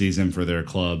a season for their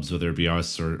clubs, whether it be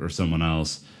us or someone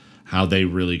else, how they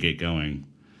really get going.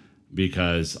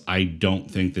 Because I don't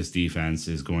think this defense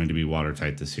is going to be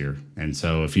watertight this year. And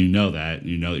so if you know that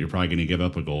you're probably going to give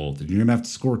up a goal, then you're going to have to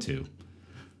score 2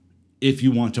 if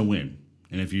you want to win.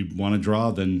 And if you want to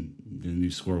draw, then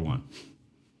you score 1.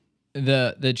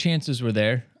 The chances were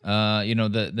there. The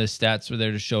stats were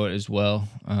there to show it as well.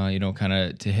 Kind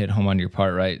of to hit home on your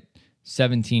part, right?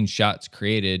 17 shots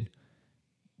created.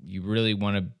 You really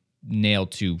want to nail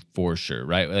 2 for sure,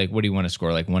 right? What do you want to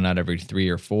score? 1 out of every 3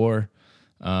 or 4?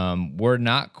 We're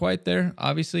not quite there,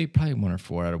 obviously, probably 1 or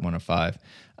 4 out of 1 of 5.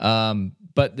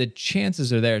 But the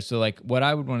chances are there. So what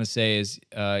I would want to say is,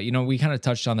 we kind of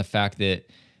touched on the fact that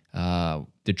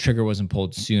the trigger wasn't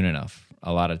pulled soon enough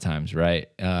a lot of times, right?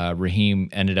 Raheem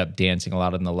ended up dancing a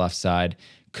lot on the left side,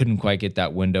 couldn't quite get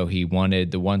that window he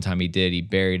wanted. The one time he did, he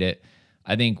buried it.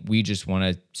 I think we just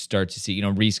want to start to see,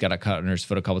 Reece got a cut on his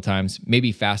foot a couple times,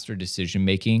 maybe faster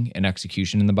decision-making and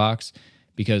execution in the box,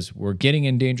 because we're getting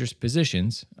in dangerous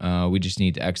positions. We just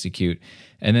need to execute.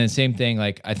 And then same thing,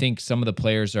 I think some of the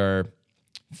players are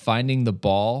finding the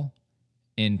ball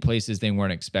in places they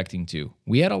weren't expecting to.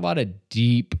 We had a lot of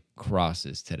deep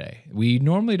crosses today. We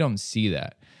normally don't see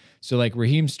that. So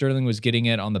Raheem Sterling was getting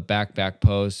it on the back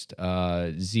post.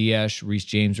 Ziyech, Reece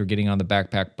James were getting on the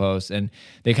back post, and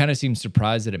they kind of seemed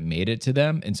surprised that it made it to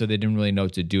them, and so they didn't really know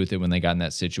what to do with it when they got in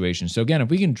that situation. So again, if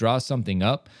we can draw something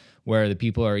up where the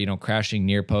people are, crashing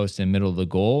near post and middle of the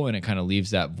goal, and it kind of leaves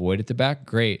that void at the back,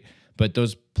 great. But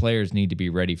those players need to be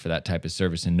ready for that type of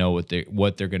service and know what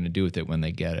they're going to do with it when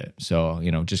they get it. So,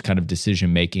 just kind of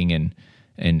decision making and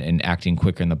acting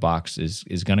quicker in the box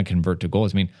is going to convert to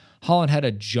goals. I mean, Haaland had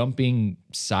a jumping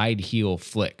side heel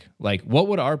flick. What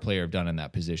would our player have done in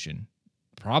that position?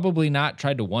 Probably not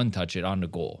tried to one-touch it onto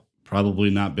goal. Probably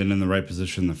not been in the right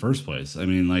position in the first place.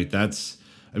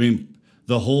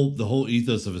 The whole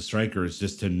ethos of a striker is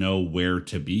just to know where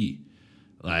to be,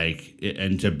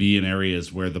 and to be in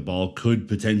areas where the ball could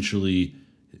potentially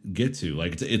get to.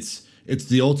 it's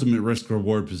the ultimate risk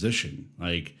reward position.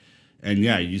 Like, and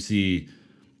yeah, you see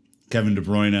Kevin De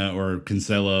Bruyne or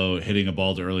Cancelo hitting a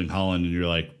ball to Erling Haaland, and you're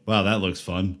like, wow, that looks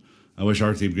fun. I wish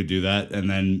our team could do that. And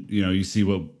then, you see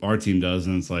what our team does,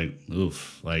 and it's like,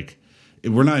 oof, like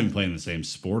we're not even playing the same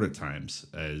sport at times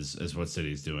as what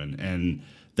City's doing. And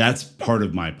that's part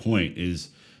of my point is,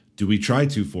 do we try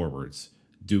 2 forwards?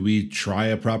 Do we try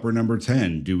a proper number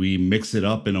 10? Do we mix it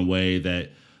up in a way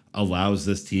that allows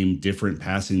this team different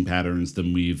passing patterns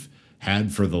than we've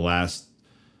had for the last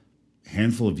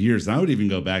handful of years? And I would even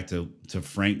go back to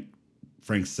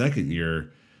Frank's second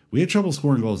year. We had trouble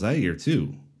scoring goals that year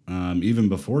too, even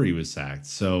before he was sacked.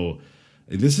 So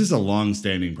this is a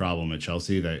long-standing problem at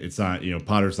Chelsea that it's not,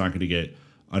 Potter's not going to get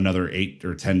another 8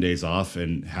 or 10 days off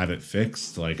and have it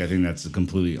fixed. Like, I think that's a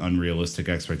completely unrealistic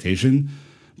expectation,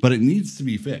 but it needs to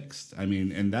be fixed. I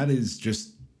mean, and that is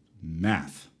just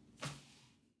math.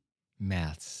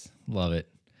 Maths. Love it.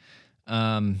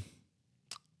 I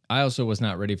also was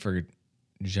not ready for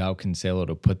João Cancelo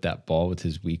to put that ball with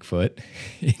his weak foot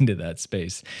into that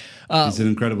space. He's an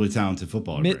incredibly talented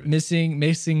footballer.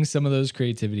 Missing some of those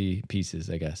creativity pieces,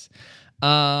 I guess.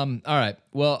 All right.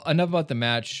 Well, enough about the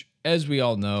match. As we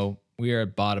all know, we are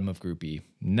at bottom of Group E.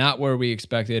 Not where we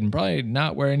expected, and probably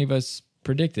not where any of us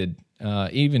predicted,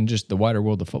 even just the wider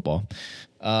world of football.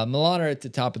 Milan are at the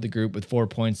top of the group with 4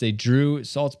 points. They drew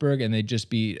Salzburg, and they just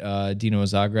beat Dinamo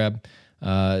Zagreb.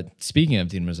 Speaking of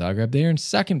Dinamo Zagreb, they are in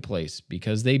second place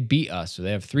because they beat us. So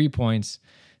they have 3 points.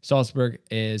 Salzburg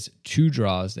is 2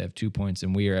 draws. They have 2 points,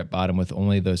 and we are at bottom with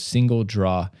only the single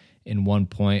draw in 1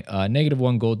 point.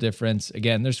 -1 goal difference.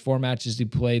 Again, there's 4 matches to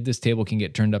be played. This table can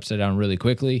get turned upside down really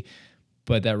quickly,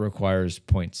 but that requires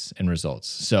points and results.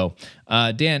 So,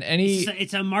 Dan,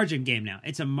 It's a margin game now.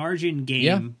 It's a margin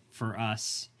game for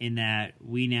us in that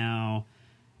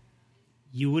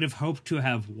you would have hoped to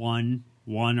have won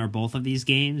one or both of these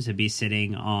games and be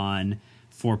sitting on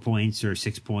 4 points or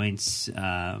 6 points,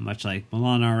 much like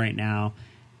Milan are right now.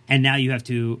 And now you have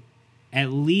to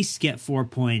at least get 4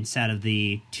 points out of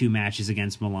the 2 matches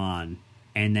against Milan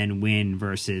and then win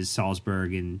versus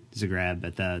Salzburg and Zagreb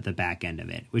at the back end of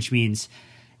it, which means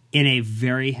in a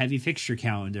very heavy fixture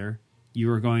calendar, you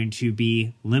are going to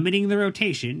be limiting the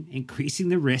rotation, increasing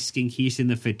the risk, increasing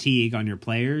the fatigue on your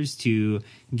players to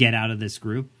get out of this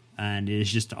group. And it is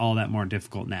just all that more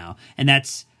difficult now. And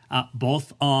that's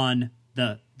both on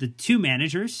the 2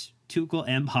 managers, Tuchel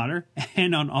and Potter,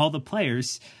 and on all the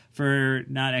players for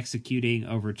not executing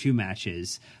over 2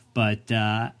 matches. But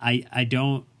I'm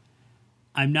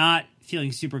not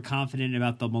feeling super confident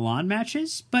about the Milan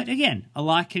matches. But again, a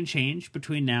lot can change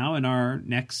between now and our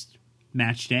next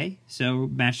match day. So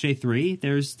match day 3,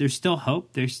 there's still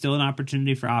hope. There's still an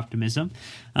opportunity for optimism.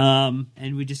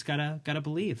 And we just gotta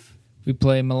believe. We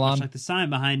play Milan. Much like the sign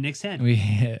behind Nick's head.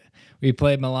 We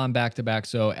played Milan back-to-back,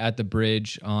 so at the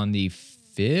Bridge on the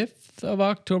 5th of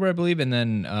October, I believe, and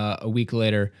then a week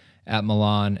later at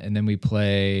Milan, and then we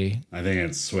play... I think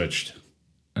it's switched.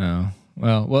 Oh,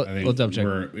 well, we'll double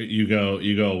check. You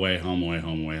go away,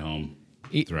 home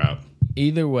throughout.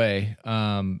 Either way,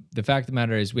 the fact of the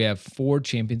matter is we have 4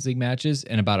 Champions League matches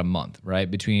in about a month,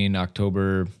 right? Between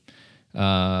October...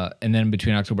 and then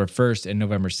between October 1st and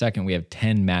November 2nd, we have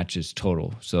 10 matches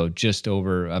total. So just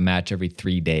over a match every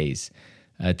 3 days.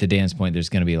 To Dan's point, there's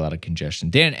going to be a lot of congestion.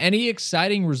 Dan, any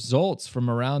exciting results from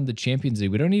around the Champions League?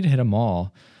 We don't need to hit them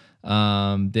all.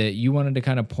 That you wanted to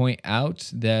kind of point out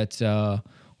that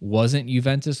wasn't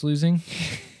Juventus losing?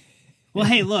 Well,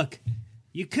 hey, look,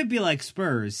 you could be like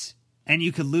Spurs and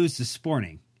you could lose to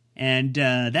Sporting. And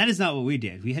that is not what we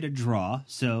did. We had a draw,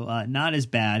 so not as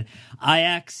bad.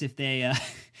 Ajax, if they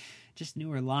just knew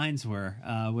where lines were,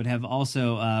 would have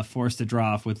also forced a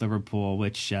draw off with Liverpool,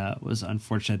 which was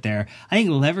unfortunate there. I think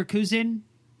Leverkusen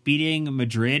beating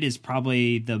Madrid is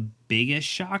probably the biggest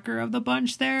shocker of the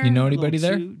bunch there. You know anybody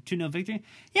there? 2-0 victory.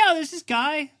 Yeah, there's this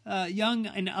guy, young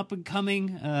and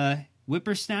up-and-coming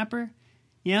whippersnapper.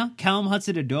 Callum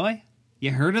Hudson-Odoi.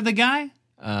 You heard of the guy?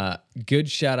 Good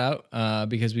shout out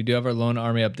because we do have our Lone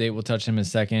Army update. We'll touch him in a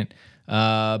second.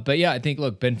 But yeah, I think,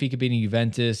 look, Benfica beating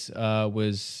Juventus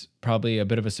was probably a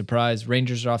bit of a surprise.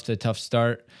 Rangers are off to a tough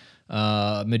start.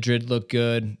 Madrid looked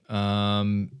good.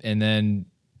 And then,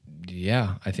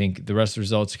 yeah, I think the rest of the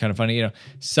results are kind of funny.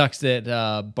 Sucks that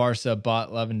Barca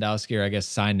bought Lewandowski, or I guess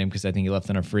signed him because I think he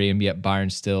left on a free, and yet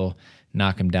Bayern still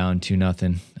knock him down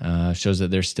 2-0. Shows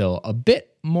that they're still a bit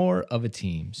more of a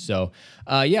team. So,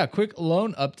 quick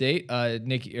loan update.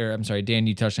 Dan,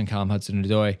 you touched on Callum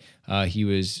Hudson-Odoi. He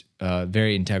was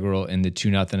very integral in the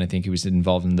 2-0. I think he was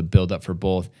involved in the build-up for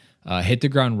both. Hit the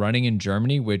ground running in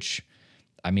Germany, which,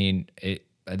 I mean,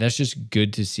 that's just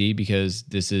good to see because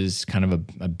this is kind of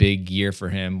a big year for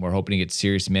him. We're hoping to get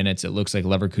serious minutes. It looks like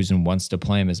Leverkusen wants to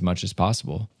play him as much as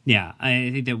possible. Yeah, I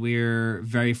think that we're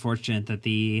very fortunate that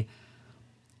the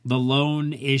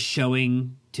loan is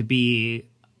showing to be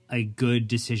a good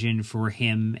decision for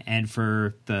him and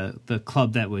for the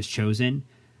club that was chosen,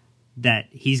 that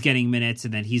he's getting minutes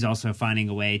and that he's also finding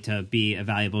a way to be a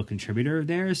valuable contributor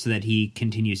there so that he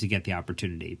continues to get the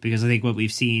opportunity. Because I think what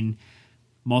we've seen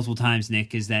multiple times,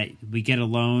 Nick, is that we get a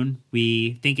loan,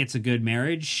 we think it's a good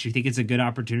marriage, we think it's a good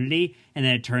opportunity, and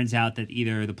then it turns out that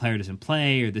either the player doesn't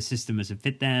play or the system doesn't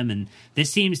fit them. And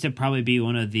this seems to probably be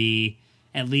one of the,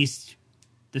 at least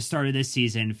the start of this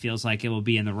season feels like it will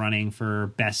be in the running for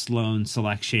best loan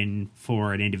selection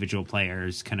for an individual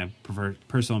player's kind of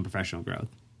personal and professional growth.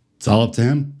 It's all up to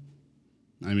him.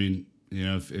 I mean,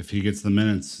 if he gets the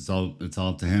minutes, it's all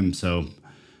up to him. So,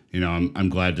 I'm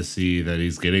glad to see that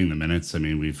he's getting the minutes. I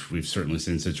mean, we've certainly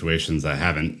seen situations that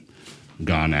haven't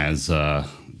gone as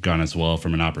well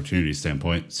from an opportunity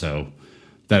standpoint. So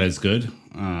that is good.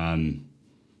 I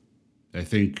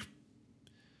think,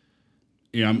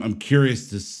 I'm curious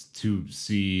to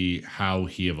see how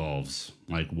he evolves,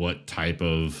 like what type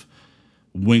of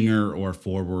winger or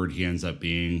forward he ends up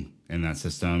being in that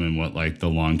system and what like the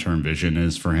long-term vision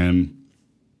is for him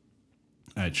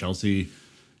at Chelsea.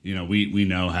 We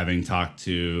know, having talked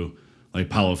to like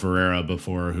Paulo Ferreira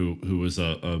before, who was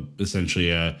essentially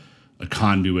a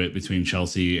conduit between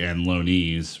Chelsea and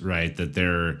loanees, right? That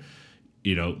they're,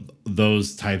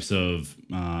 those types of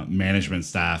management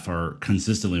staff are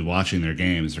consistently watching their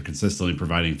games. They're consistently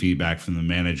providing feedback from the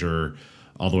manager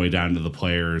all the way down to the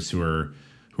players who are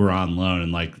on loan,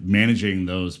 and like managing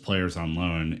those players on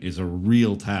loan is a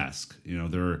real task.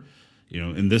 They're,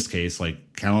 in this case,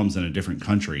 like Callum's in a different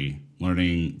country,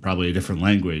 learning probably a different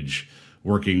language,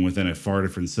 working within a far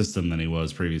different system than he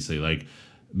was previously. Like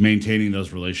maintaining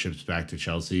those relationships back to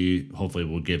Chelsea, hopefully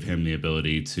will give him the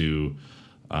ability to,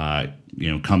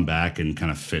 come back and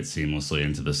kind of fit seamlessly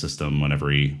into the system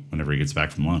whenever he gets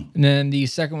back from loan. And then the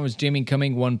second one was Jamie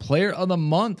Cumming won Player of the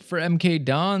Month for MK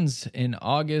Dons in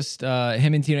August.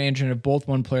 Him and Tino Anderson have both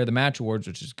won Player of the Match awards,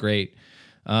 which is great.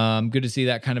 Good to see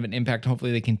that kind of an impact.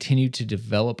 Hopefully they continue to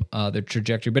develop their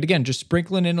trajectory. But again, just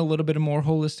sprinkling in a little bit of more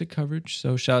holistic coverage.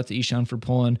 So shout out to Ishan for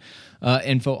pulling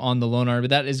info on the loan arm. But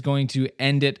that is going to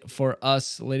end it for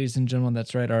us, ladies and gentlemen.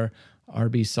 That's right. Our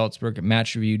RB Salzburg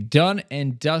match review done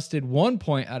and dusted. 1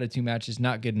 point out of 2 matches,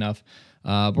 not good enough.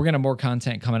 We're going to have more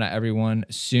content coming at everyone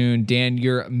soon. Dan,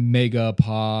 your mega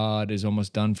pod is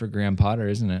almost done for Graham Potter,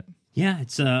 isn't it? Yeah,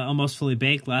 it's almost fully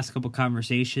baked. Last couple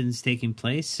conversations taking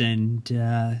place, and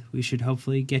we should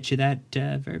hopefully get you that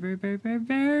very, very, very, very,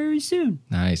 very soon.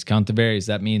 Nice. Count the berries.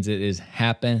 That means it is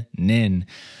happening.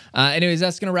 Anyways,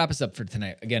 that's going to wrap us up for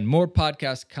tonight. Again, more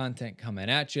podcast content coming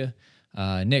at you.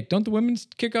 Nick, don't the women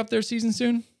kick off their season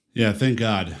soon? Yeah, thank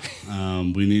God.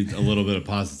 We need a little bit of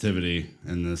positivity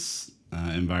in this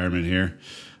environment here.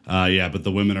 But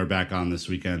the women are back on this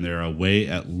weekend. They're away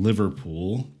at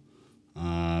Liverpool.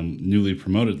 Newly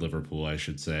promoted Liverpool, I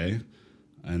should say.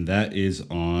 And that is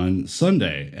on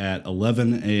Sunday at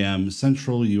 11 a.m.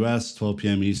 Central U.S., 12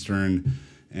 p.m. Eastern,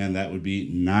 and that would be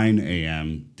 9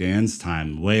 a.m. Dan's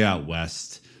time, way out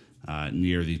west,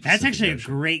 near the Pacific That's actually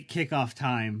Ocean. a great kickoff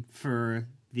time for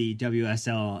the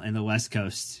WSL and the West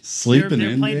Coast. Sleeping there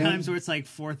are in, play Dan? times where it's like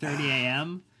 4:30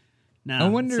 a.m. No, I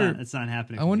wonder- it's not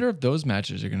happening. I wonder if those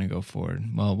matches are going to go forward.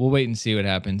 Well, we'll wait and see what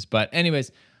happens. But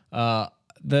anyways,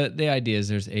 the idea is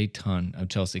there's a ton of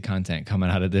Chelsea content coming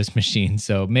out of this machine.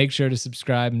 So make sure to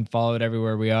subscribe and follow it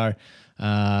everywhere we are.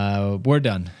 We're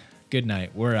done. Good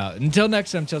night. We're out. Until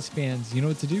next time, Chelsea fans, you know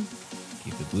what to do.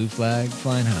 Keep the blue flag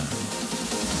flying high.